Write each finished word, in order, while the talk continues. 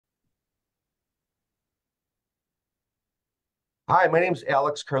Hi, my name is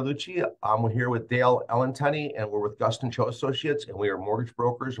Alex Carlucci. I'm here with Dale Ellentenny, and we're with Gustin Cho Associates, and we are mortgage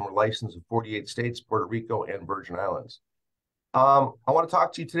brokers, and we're licensed in 48 states, Puerto Rico, and Virgin Islands. I want to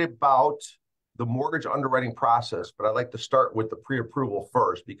talk to you today about the mortgage underwriting process, but I'd like to start with the pre-approval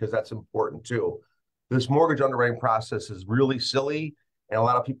first because that's important too. This mortgage underwriting process is really silly, and a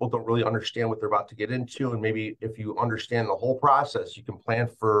lot of people don't really understand what they're about to get into. And maybe if you understand the whole process, you can plan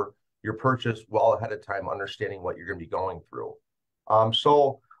for your purchase well ahead of time, understanding what you're going to be going through.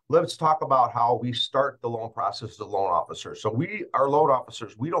 So let's talk about how we start the loan process as a loan officer. So we are loan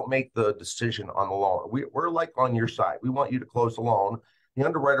officers. We don't make the decision on the loan. We're like on your side. We want you to close the loan. The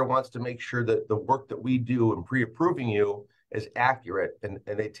underwriter wants to make sure that the work that we do in pre-approving you is accurate, and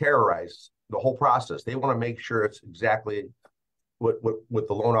they terrorize the whole process. They want to make sure it's exactly what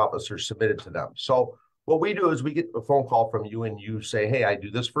the loan officer submitted to them. So what we do is we get a phone call from you and you say, hey, I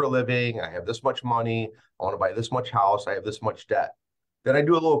do this for a living. I have this much money. I want to buy this much house. I have this much debt. Then I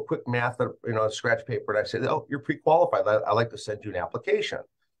do a little quick math, scratch paper, and I say, oh, you're pre-qualified. I'd like to send you an application.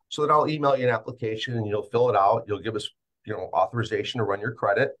 So then I'll email you an application and you'll fill it out. You'll give us, authorization to run your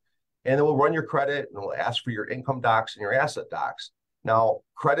credit. And then we'll run your credit and we'll ask for your income docs and your asset docs. Now,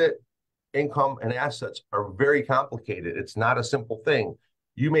 credit, income, and assets are very complicated. It's not a simple thing.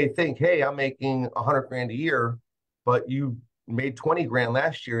 You may think, hey, I'm making 100 grand a year, but you made 20 grand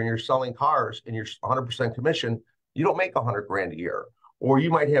last year and you're selling cars and you're 100% commission. You don't make 100 grand a year. Or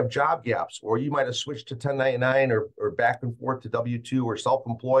you might have job gaps, or you might have switched to 1099 or back and forth to W-2 or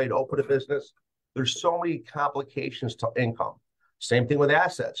self-employed, open a business. There's so many complications to income. Same thing with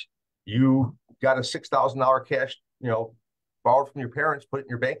assets. You got a $6,000 cash, borrowed from your parents, put it in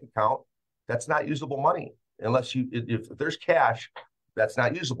your bank account. That's not usable money unless if there's cash, that's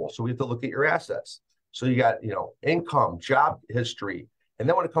not usable. So we have to look at your assets. So you got, income, job history. And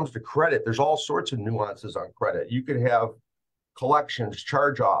then when it comes to credit, there's all sorts of nuances on credit. You could have collections,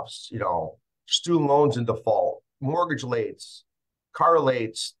 charge-offs, student loans in default, mortgage lates, car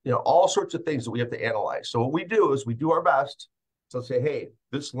lates, all sorts of things that we have to analyze. So what we do is we do our best to say, hey,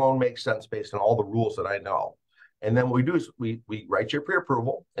 this loan makes sense based on all the rules that I know. And then what we do is we write your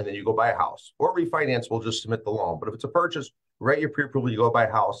pre-approval, and then you go buy a house. Or refinance, we'll just submit the loan. But if it's a purchase, write your pre-approval, you go buy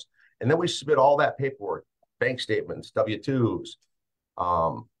a house. And then we submit all that paperwork, bank statements, W-2s,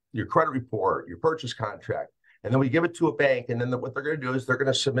 your credit report, your purchase contract. And then we give it to a bank, and then what they're going to do is they're going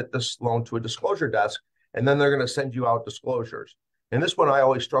to submit this loan to a disclosure desk, and then they're going to send you out disclosures. And this one I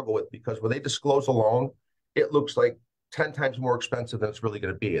always struggle with because when they disclose a loan, it looks like 10 times more expensive than it's really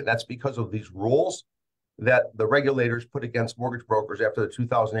going to be. And that's because of these rules that the regulators put against mortgage brokers after the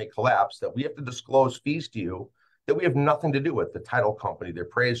 2008 collapse, that we have to disclose fees to you that we have nothing to do with, the title company, the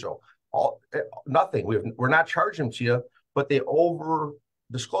appraisal, nothing. We're not charging them to you, but they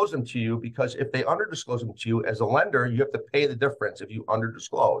disclose them to you, because if they under disclose them to you as a lender, you have to pay the difference if you under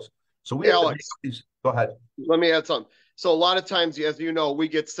disclose. So we have Alex, to go ahead. let me add something. So a lot of times, as you know, we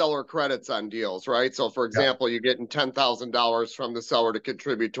get seller credits on deals, right? So for example, you're getting $10,000 from the seller to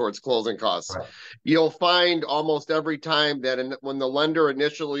contribute towards closing costs. Right. You'll find almost every time that when the lender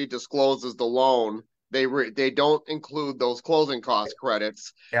initially discloses the loan, they don't include those closing cost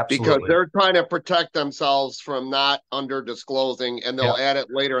credits. Absolutely. Because they're trying to protect themselves from not under disclosing, and they'll add it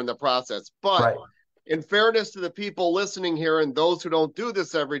later in the process. But right. In fairness to the people listening here and those who don't do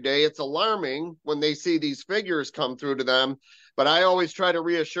this every day, it's alarming when they see these figures come through to them. But I always try to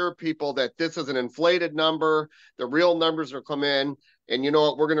reassure people that this is an inflated number. The real numbers will come in. And you know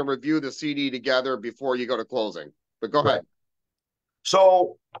what? We're going to review the CD together before you go to closing. But go ahead.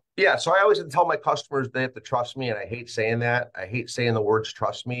 So I always tell my customers they have to trust me, and I hate saying that. I hate saying the words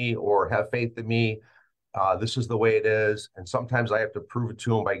trust me or have faith in me. This is the way it is. And sometimes I have to prove it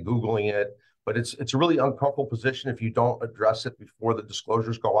to them by Googling it. But it's a really uncomfortable position if you don't address it before the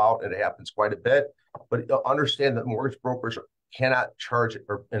disclosures go out, and it happens quite a bit. But understand that mortgage brokers cannot charge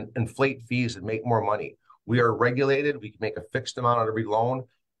or inflate fees and make more money. We are regulated. We can make a fixed amount on every loan.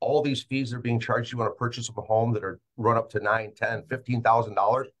 All these fees that are being charged you on a purchase of a home that are run up to $9,000, $10,000,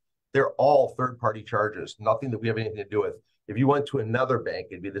 $15,000, they're all third-party charges, nothing that we have anything to do with. If you went to another bank,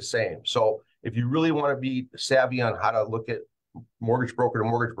 it'd be the same. So if you really want to be savvy on how to look at mortgage broker to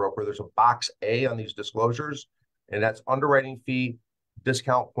mortgage broker, there's a box A on these disclosures, and that's underwriting fee,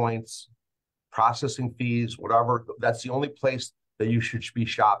 discount points, processing fees, whatever. That's the only place that you should be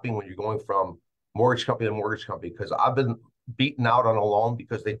shopping when you're going from mortgage company to mortgage company, because I've been beaten out on a loan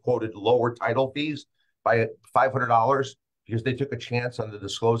because they quoted lower title fees by $500 because they took a chance on the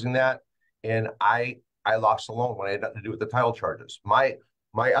disclosing that, and I lost the loan when I had nothing to do with the title charges.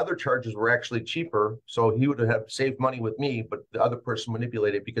 My other charges were actually cheaper, so he would have saved money with me, but the other person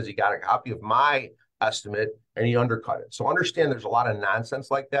manipulated because he got a copy of my estimate and he undercut it. So understand there's a lot of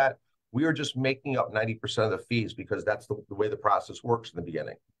nonsense like that. We are just making up 90% of the fees because that's the way the process works in the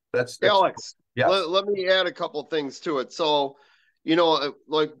beginning. That's Alex, yes. let me add a couple things to it. So,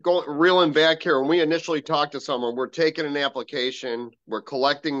 like going reeling back here, when we initially talk to someone, we're taking an application, we're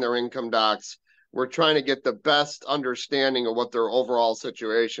collecting their income docs, we're trying to get the best understanding of what their overall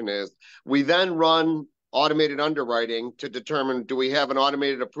situation is. We then run automated underwriting to determine, do we have an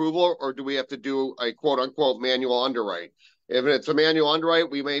automated approval or do we have to do a quote unquote manual underwrite? If it's a manual underwrite,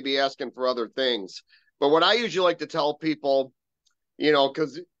 we may be asking for other things. But what I usually like to tell people,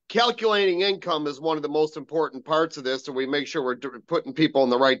 because calculating income is one of the most important parts of this, so we make sure we're putting people in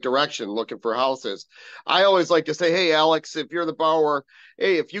the right direction looking for houses. I always like to say, hey, Alex, if you're the borrower,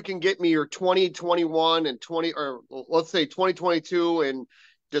 hey, if you can get me your 2021 and 20, or let's say 2022 and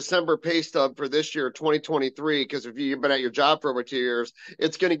December pay stub for this year, 2023, because if you've been at your job for over 2 years,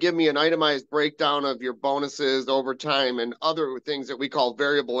 it's going to give me an itemized breakdown of your bonuses, overtime, and other things that we call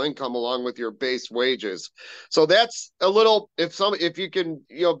variable income along with your base wages. So that's a little, if you can,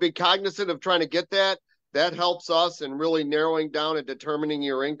 be cognizant of trying to get that, that helps us in really narrowing down and determining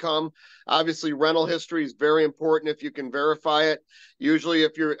your income. Obviously, rental history is very important if you can verify it. Usually,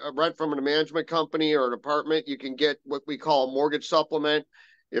 if you're rent from a management company or an apartment, you can get what we call a mortgage supplement.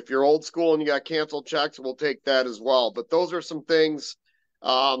 If you're old school and you got canceled checks, we'll take that as well. But those are some things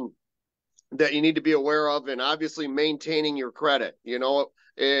that you need to be aware of, and obviously maintaining your credit,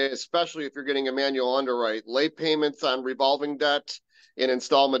 especially if you're getting a manual underwrite. Late payments on revolving debt and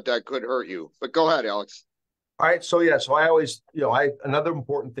installment debt could hurt you. But go ahead, Alex. All right. So yeah, so I always, another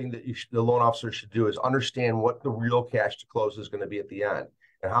important thing that the loan officer should do is understand what the real cash to close is going to be at the end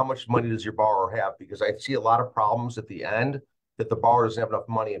and how much money does your borrower have? Because I see a lot of problems at the end that the borrower doesn't have enough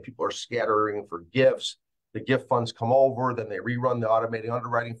money and people are scattering for gifts. The gift funds come over, then they rerun the automated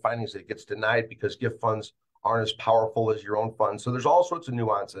underwriting findings. It gets denied because gift funds aren't as powerful as your own funds. So there's all sorts of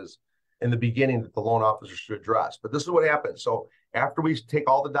nuances in the beginning that the loan officer should address. But this is what happens. So after we take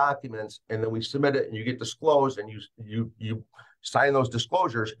all the documents and then we submit it and you get disclosed and you sign those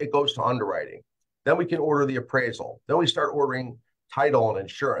disclosures, it goes to underwriting. Then we can order the appraisal. Then we start ordering title and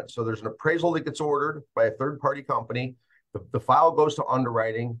insurance. So there's an appraisal that gets ordered by a third-party company. The file goes to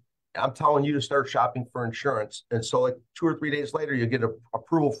underwriting. I'm telling you to start shopping for insurance. And so like 2 or 3 days later, you get an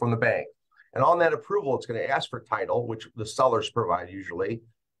approval from the bank. And on that approval, it's going to ask for title, which the sellers provide usually.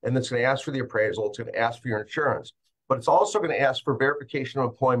 And it's going to ask for the appraisal. It's going to ask for your insurance. But it's also going to ask for verification of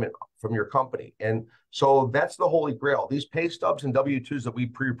employment from your company. And so that's the holy grail. These pay stubs and W-2s that we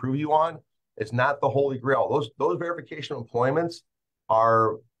pre-approve you on is not the holy grail. Those verification of employments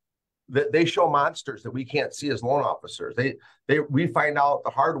are, they show monsters that we can't see as loan officers. We find out the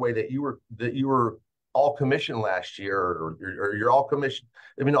hard way that you were all commission last year, or you're all commission.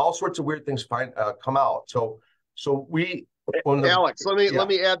 I mean, all sorts of weird things come out. So Alex, let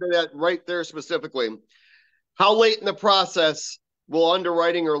me add to that right there specifically. How late in the process will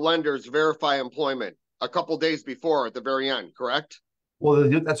underwriting or lenders verify employment? A couple days before, at the very end, correct? Well,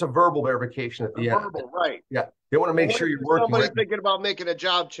 that's a verbal verification at the end. Verbal, right? Yeah, they want to make sure you're working. Somebody's thinking about making a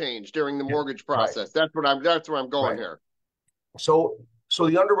job change during the mortgage process. Right. That's where I'm going here. So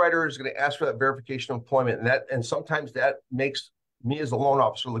the underwriter is going to ask for that verification of employment, and sometimes that makes me as a loan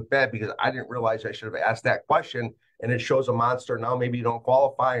officer look bad because I didn't realize I should have asked that question, and it shows a monster. Now maybe you don't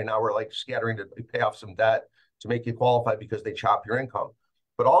qualify, and now we're like scattering to pay off some debt to make you qualify because they chop your income.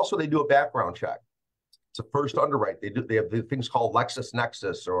 But also they do a background check. It's a first underwrite. They have the things called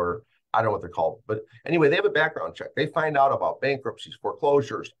LexisNexis, or I don't know what they're called. But anyway, they have a background check. They find out about bankruptcies,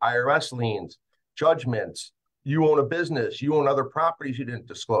 foreclosures, IRS liens, judgments. You own a business. You own other properties you didn't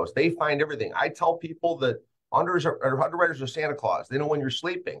disclose. They find everything. I tell people that underwriters are Santa Claus. They know when you're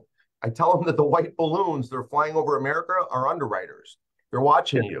sleeping. I tell them that the white balloons that are flying over America are underwriters. They're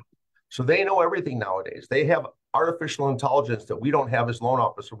watching you. So they know everything nowadays. They have artificial intelligence that we don't have as loan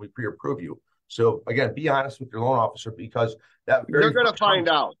officer. We pre-approve you. So again, be honest with your loan officer because they're going to find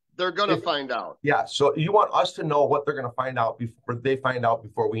out. They're going to find out. Yeah. So you want us to know what they're going to find out before they find out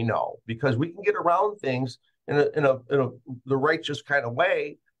before we know, because we can get around things in the righteous kind of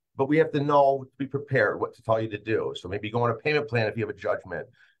way, but we have to know to be prepared what to tell you to do. So maybe go on a payment plan if you have a judgment.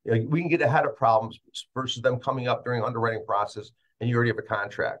 We can get ahead of problems versus them coming up during underwriting process and you already have a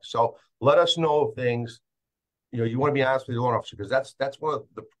contract. So let us know things. You want to be honest with your loan officer because that's one of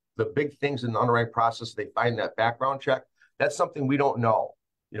the big things in the underwriting process. They find that background check. That's something we don't know.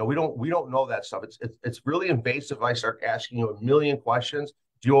 We don't know that stuff. It's really invasive if I start asking you a million questions.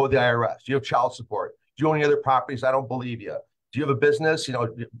 Do you owe the IRS? Do you have child support? Do you own any other properties? I don't believe you. Do you have a business?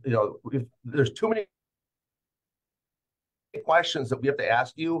 If there's too many questions that we have to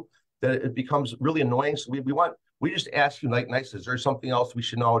ask you that it becomes really annoying. So we just ask you like nice, is there something else we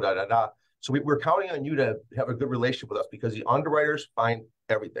should know? Da da da. So we're counting on you to have a good relationship with us because the underwriters find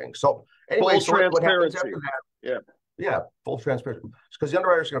everything. So anyway, Full so what happens transparency. after that? Yeah. Yeah, full transparency. Because the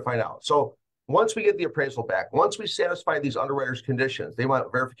underwriters are going to find out. So once we get the appraisal back, once we satisfy these underwriters' conditions, they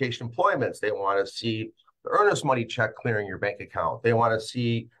want verification employments. They want to see the earnest money check clearing your bank account. They want to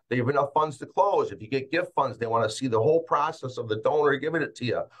see they have enough funds to close. If you get gift funds, they want to see the whole process of the donor giving it to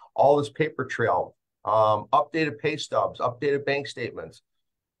you, all this paper trail, updated pay stubs, updated bank statements,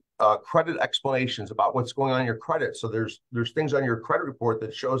 credit explanations about what's going on in your credit. So there's things on your credit report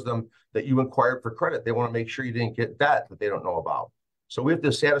that shows them that you inquired for credit. They want to make sure you didn't get debt that they don't know about. So we have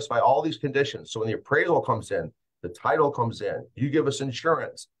to satisfy all these conditions. So when the appraisal comes in, the title comes in, you give us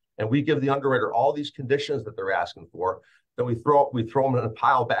insurance, and we give the underwriter all these conditions that they're asking for. Then we throw them in a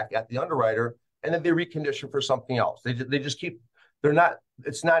pile back at the underwriter, and then they recondition for something else. They just keep. They're not.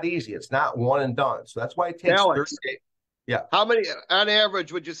 It's not easy. It's not one and done. So that's why it takes Alex, 30 days. Yeah. how many, on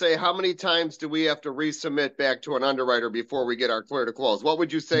average, would you say, how many times do we have to resubmit back to an underwriter before we get our clear to close? What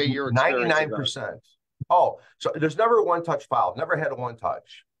would you say your experience is? 99%. Oh, so there's never a one touch file. Never had a one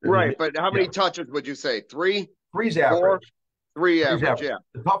touch. Right, but how many touches would you say? Three? Three's Four? average. Three average, yeah.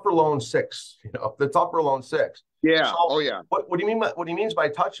 The tougher loan 6. The tougher loan 6. Yeah. So Oh, yeah. What do you mean? What he means by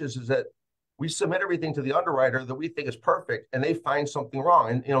touches is that we submit everything to the underwriter that we think is perfect, and they find something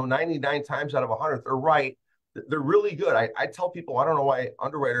wrong. And 99 times out of 100, they're right. They're really good. I tell people I don't know why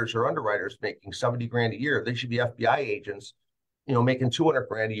underwriters are underwriters making 70 grand a year. They should be FBI agents, making 200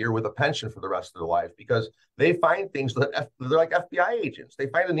 grand a year with a pension for the rest of their life, because they find things that they're like FBI agents. They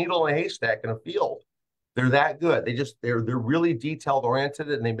find a needle in a haystack in a field. They're that good. They're really detailed oriented,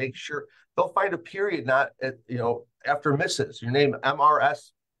 and they make sure they'll find a period, not after misses. Your name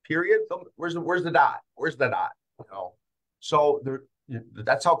MRS period. Where's the dot? Where's the dot? So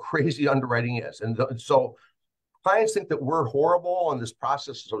that's how crazy underwriting is. And so clients think that we're horrible and this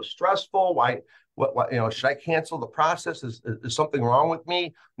process is so stressful. Why? What should I cancel the process? Is something wrong with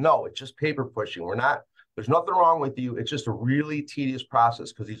me? No, it's just paper pushing. There's nothing wrong with you. It's just a really tedious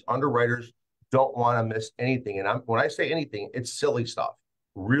process because these underwriters don't want to miss anything. And when I say anything, it's silly stuff,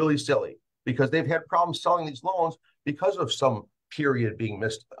 really silly, because they've had problems selling these loans because of some period being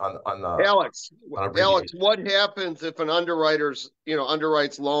missed on the Alex, what happens if an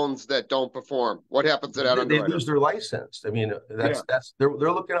underwrites loans that don't perform? What happens to that underwriter? They lose their license. I mean, they're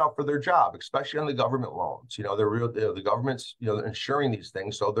looking out for their job, especially on the government loans. The government's insuring these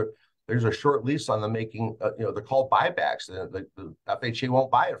things, so there's a short lease on them making. They're called buybacks. The FHA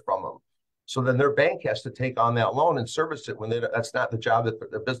won't buy it from them. So then their bank has to take on that loan and service it when that's not the job that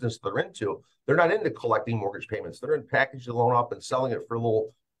the business they're into. They're not into collecting mortgage payments. They're in packaging the loan up and selling it for a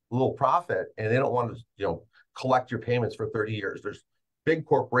little profit, and they don't want to collect your payments for 30 years. There's big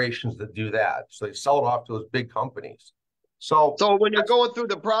corporations that do that, so they sell it off to those big companies. So when you're going through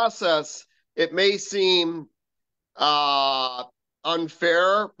the process, it may seem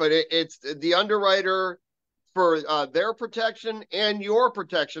unfair, but it's the underwriter, for their protection and your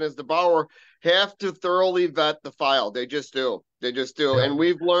protection as the borrower, have to thoroughly vet the file. They just do. Yeah. And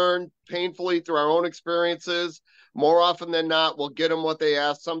we've learned painfully through our own experiences, more often than not, we'll get them what they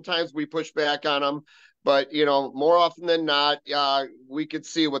ask. Sometimes we push back on them, but more often than not, we could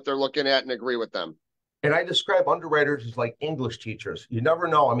see what they're looking at and agree with them. And I describe underwriters as like English teachers. You never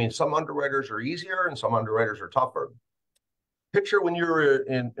know. I mean, some underwriters are easier and some underwriters are tougher. Picture when you were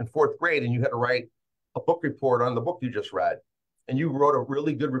in 4th grade and you had to write a book report on the book you just read, and you wrote a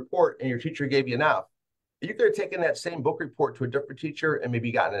really good report and your teacher gave you an F. You could have taken that same book report to a different teacher and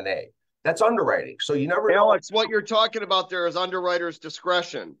maybe gotten an A. That's underwriting. So you never know. Alex, what you're talking about there is underwriter's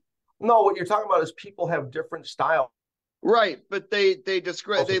discretion. No, what you're talking about is people have different styles. Right, but they have a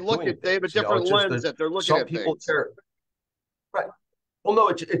different lens that they're looking at things. Right. Well, no,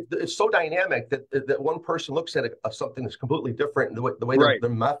 it's so dynamic that one person looks at something that's completely different in the way their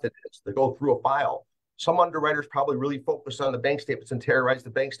method is. They go through a file. Some underwriters probably really focus on the bank statements and terrorize the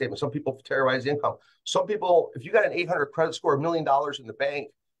bank statement. Some people terrorize the income. Some people, if you got an 800 credit score, $1 million in the bank,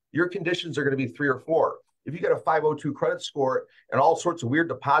 your conditions are going to be 3 or 4. If you got a 502 credit score and all sorts of weird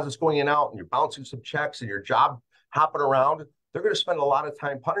deposits going in and out, and you're bouncing some checks and your job hopping around, they're going to spend a lot of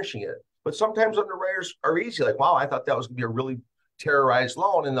time punishing it. But sometimes underwriters are easy. Like, wow, I thought that was going to be a really terrorized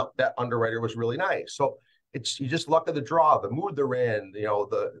loan, and that underwriter was really nice. So you just luck of the draw, the mood they're in,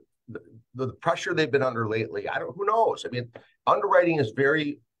 the pressure they've been under lately. Who knows? I mean, underwriting is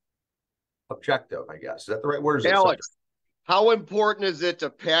very objective, I guess. Is that the right word? Alex, how important is it to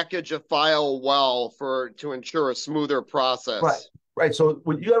package a file well to ensure a smoother process? Right. Right. So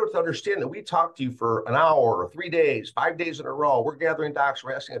what you have to understand that we talk to you for an hour or 3 days, 5 days in a row. We're gathering docs.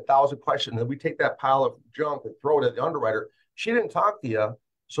 We're asking 1,000 questions. And then we take that pile of junk and throw it at the underwriter. She didn't talk to you.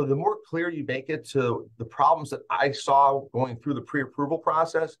 So the more clear you make it to the problems that I saw going through the pre-approval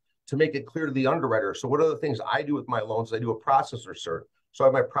process to make it clear to the underwriter. So what are the things I do with my loans? I do a processor search. So I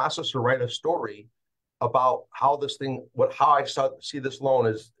have my processor write a story about how this thing, how I see this loan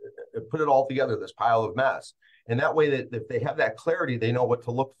is, put it all together, this pile of mess. And that way that if they have that clarity, they know what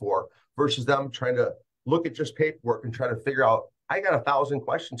to look for versus them trying to look at just paperwork and try to figure out, I got 1,000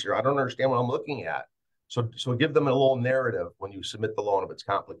 questions here. I don't understand what I'm looking at. So give them a little narrative when you submit the loan if it's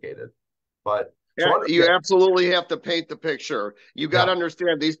complicated. But Yeah, so you yeah, absolutely have to paint the picture. You got to yeah,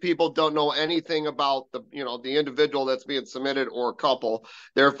 understand these people don't know anything about the individual that's being submitted or couple.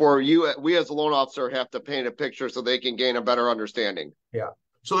 Therefore, we as a loan officer have to paint a picture so they can gain a better understanding. yeah.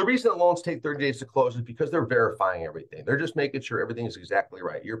 So the reason that loans take 30 days to close is because they're verifying everything. They're just making sure everything is exactly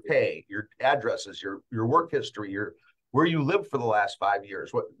right. Your pay, your addresses, your work history, your where you lived for the last 5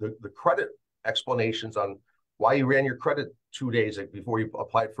 years, what the credit explanations on why you ran your credit 2 days before you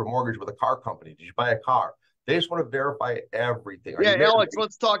applied for a mortgage with a car company. Did you buy a car? They just want to verify everything. Are Yeah, you married? Alex,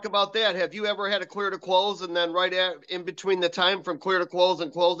 let's talk about that. Have you ever had a clear to close and then in between the time from clear to close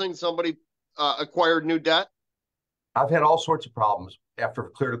and closing, somebody acquired new debt? I've had all sorts of problems after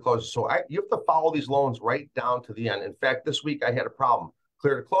clear to close. So you have to follow these loans right down to the end. In fact, this week I had a problem.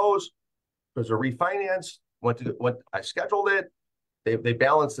 Clear to close, there's a refinance. I scheduled it. They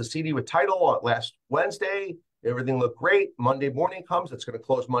balanced the CD with title last Wednesday. Everything looked great. Monday morning comes. It's going to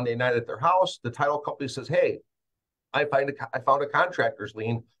close Monday night at their house. The title company says, "Hey, I found a contractor's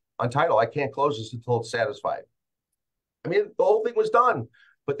lien on title. I can't close this until it's satisfied." I mean, the whole thing was done,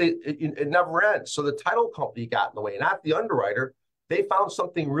 but it never ends. So the title company got in the way, not the underwriter. They found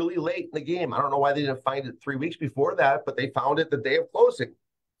something really late in the game. I don't know why they didn't find it 3 weeks before that, but they found it the day of closing.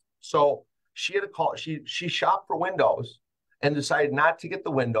 So she had a call. She shopped for windows and decided not to get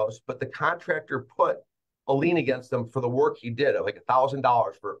the windows, but the contractor put a lien against them for the work he did, like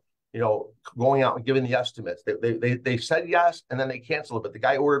 $1,000 for going out and giving the estimates. They said yes, and then they canceled it. But the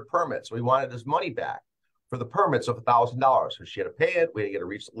guy ordered permits, so he wanted his money back for the permits of $1,000. So she had to pay it. We had to get a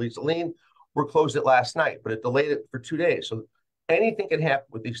release a lien. We're closed it last night, but it delayed it for 2 days. So anything can happen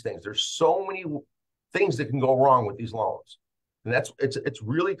with these things. There's so many things that can go wrong with these loans. And it's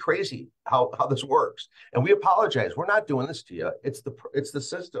really crazy how this works. And we apologize. We're not doing this to you. It's the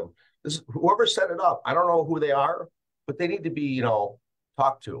system. This whoever set it up. I don't know who they are, but they need to be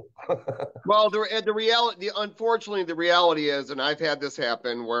talked to. Well, unfortunately, the reality is, and I've had this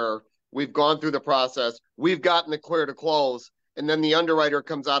happen where we've gone through the process, we've gotten the clear to close, and then the underwriter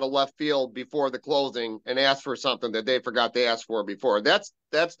comes out of left field before the closing and asks for something that they forgot to ask for before. That's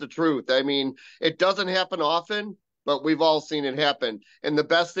the truth. I mean, it doesn't happen often, but we've all seen it happen. And the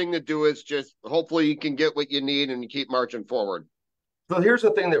best thing to do is just hopefully you can get what you need and you keep marching forward. So here's the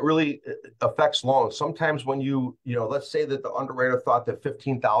thing that really affects loans. Sometimes when let's say that the underwriter thought that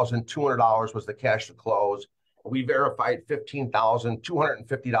 $15,200 was the cash to close. We verified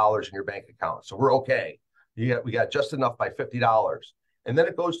 $15,250 in your bank account. So we're okay. We got just enough by $50. And then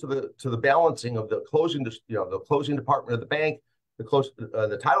it goes to the balancing of the closing, the closing department of the bank,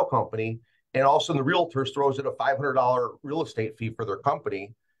 the title company, and also the realtors throws in a $500 real estate fee for their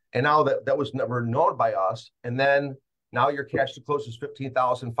company. And now that was never known by us. And then now your cash to close is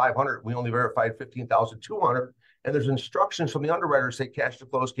 15,500. We only verified 15,200. And there's instructions from the underwriter say cash to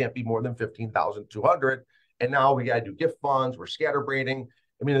close can't be more than 15,200. And now we got to do gift funds. We're scatterbraiding.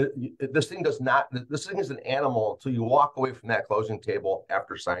 I mean, this thing is an animal until you walk away from that closing table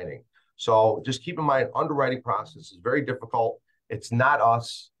after signing. So just keep in mind, underwriting process is very difficult. It's not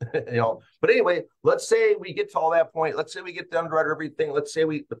us, But anyway, let's say we get to all that point. Let's say we get the underwriter everything. Let's say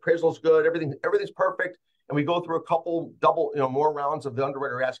the appraisal's good, everything's perfect, and we go through a couple more rounds of the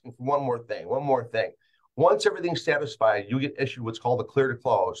underwriter asking for one more thing. Once everything's satisfied, you get issued what's called a clear to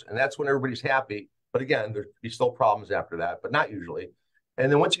close, and that's when everybody's happy. But again, there'll be still problems after that, but not usually.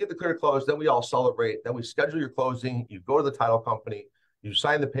 And then once you get the clear to close, then we all celebrate. Then we schedule your closing. You go to the title company, you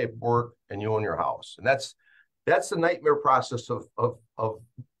sign the paperwork, and you own your house. And that's the nightmare process of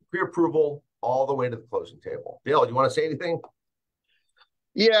pre-approval all the way to the closing table. Dale, do you want to say anything?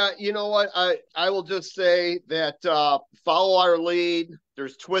 Yeah, you know what? I will just say that follow our lead.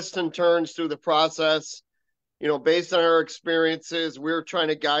 There's twists and turns through the process. Based on our experiences, we're trying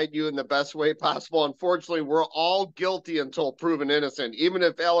to guide you in the best way possible. Unfortunately, we're all guilty until proven innocent. Even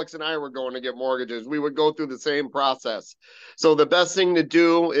if Alex and I were going to get mortgages, we would go through the same process. So the best thing to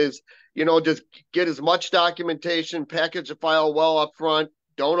do is, just get as much documentation, package a file well up front.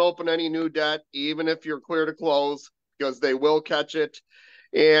 Don't open any new debt, even if you're clear to close, because they will catch it.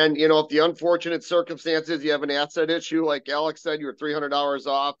 And, you know, if the unfortunate circumstances, you have an asset issue, like Alex said, you're $300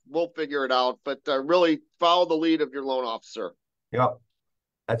 off, we'll figure it out. But really follow the lead of your loan officer. Yep.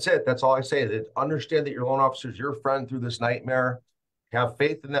 That's it. That's all I say. That understand that your loan officer is your friend through this nightmare. Have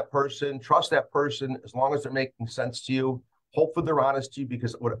faith in that person. Trust that person as long as they're making sense to you. Hopefully they're honest to you,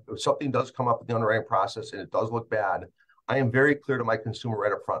 because if something does come up in the underwriting process and it does look bad, I am very clear to my consumer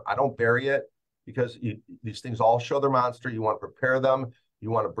right up front. I don't bury it, because these things all show their monster. You want to prepare them.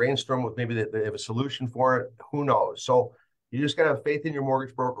 You want to brainstorm with maybe they have a solution for it. Who knows? So you just got to have faith in your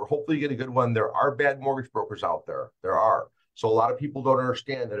mortgage broker. Hopefully you get a good one. There are bad mortgage brokers out there. There are. So a lot of people don't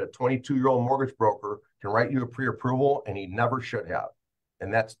understand that a 22-year-old mortgage broker can write you a pre-approval, and he never should have.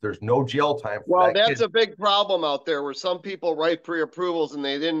 And there's no jail time for Well, that that's kid. a big problem out there where some people write pre-approvals and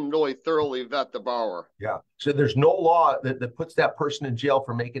they didn't really thoroughly vet the borrower. Yeah. So there's no law that puts that person in jail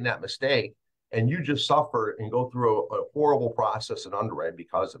for making that mistake. And you just suffer and go through a horrible process in underwriting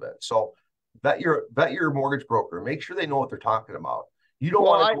because of it. So vet your mortgage broker. Make sure they know what they're talking about. You don't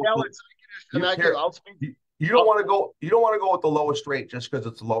Well, want to go. Alex, I'll speak. You don't want to go. You don't want to go with the lowest rate just because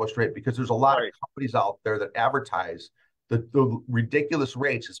it's the lowest rate, because there's a lot of companies out there that advertise the ridiculous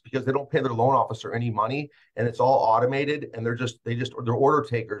rates. It's because they don't pay their loan officer any money, and it's all automated, and they're order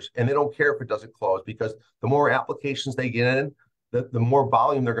takers, and they don't care if it doesn't close, because the more applications they get in, the more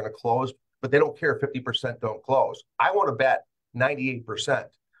volume they're going to close. But they don't care if 50% don't close. I want to bet 98%.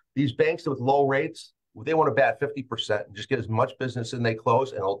 These banks with low rates, they want to bat 50% and just get as much business in they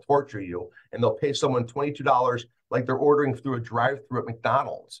close, and they'll torture you, and they'll pay someone $22 like they're ordering through a drive-through at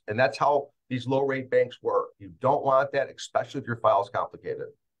McDonald's. And that's how these low rate banks work. You don't want that, especially if your file is complicated.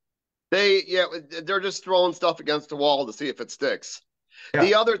 They're just throwing stuff against the wall to see if it sticks. Yeah.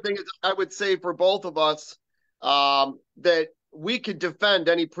 The other thing is, I would say for both of us, that we could defend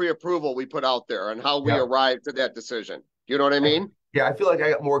any pre-approval we put out there and how we arrived at that decision. You know what I mean? Yeah, I feel like I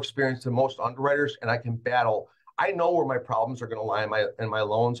got more experience than most underwriters, and I can battle. I know where my problems are going to lie in my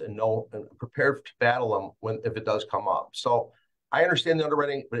loans, and prepared to battle them if it does come up. So I understand the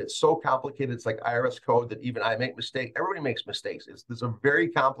underwriting, but it's so complicated. It's like IRS code that even I make mistakes. Everybody makes mistakes. It's a very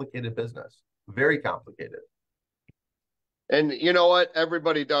complicated business, very complicated. And you know what?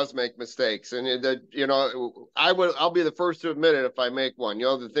 Everybody does make mistakes, and I'll be the first to admit it if I make one. You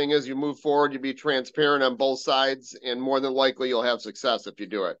know, the thing is, you move forward, you be transparent on both sides, and more than likely you'll have success if you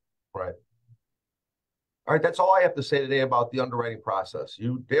do it. Right. All right, that's all I have to say today about the underwriting process.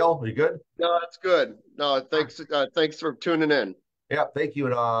 You, Dale, are you good? No, that's good. No, thanks for tuning in. Yeah, thank you,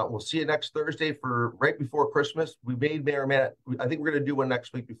 and we'll see you next Thursday for right before Christmas. I think we're going to do one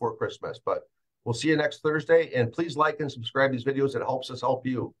next week before Christmas, but we'll see you next Thursday, and please like and subscribe to these videos. It helps us help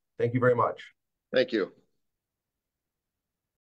you. Thank you very much. Thank you.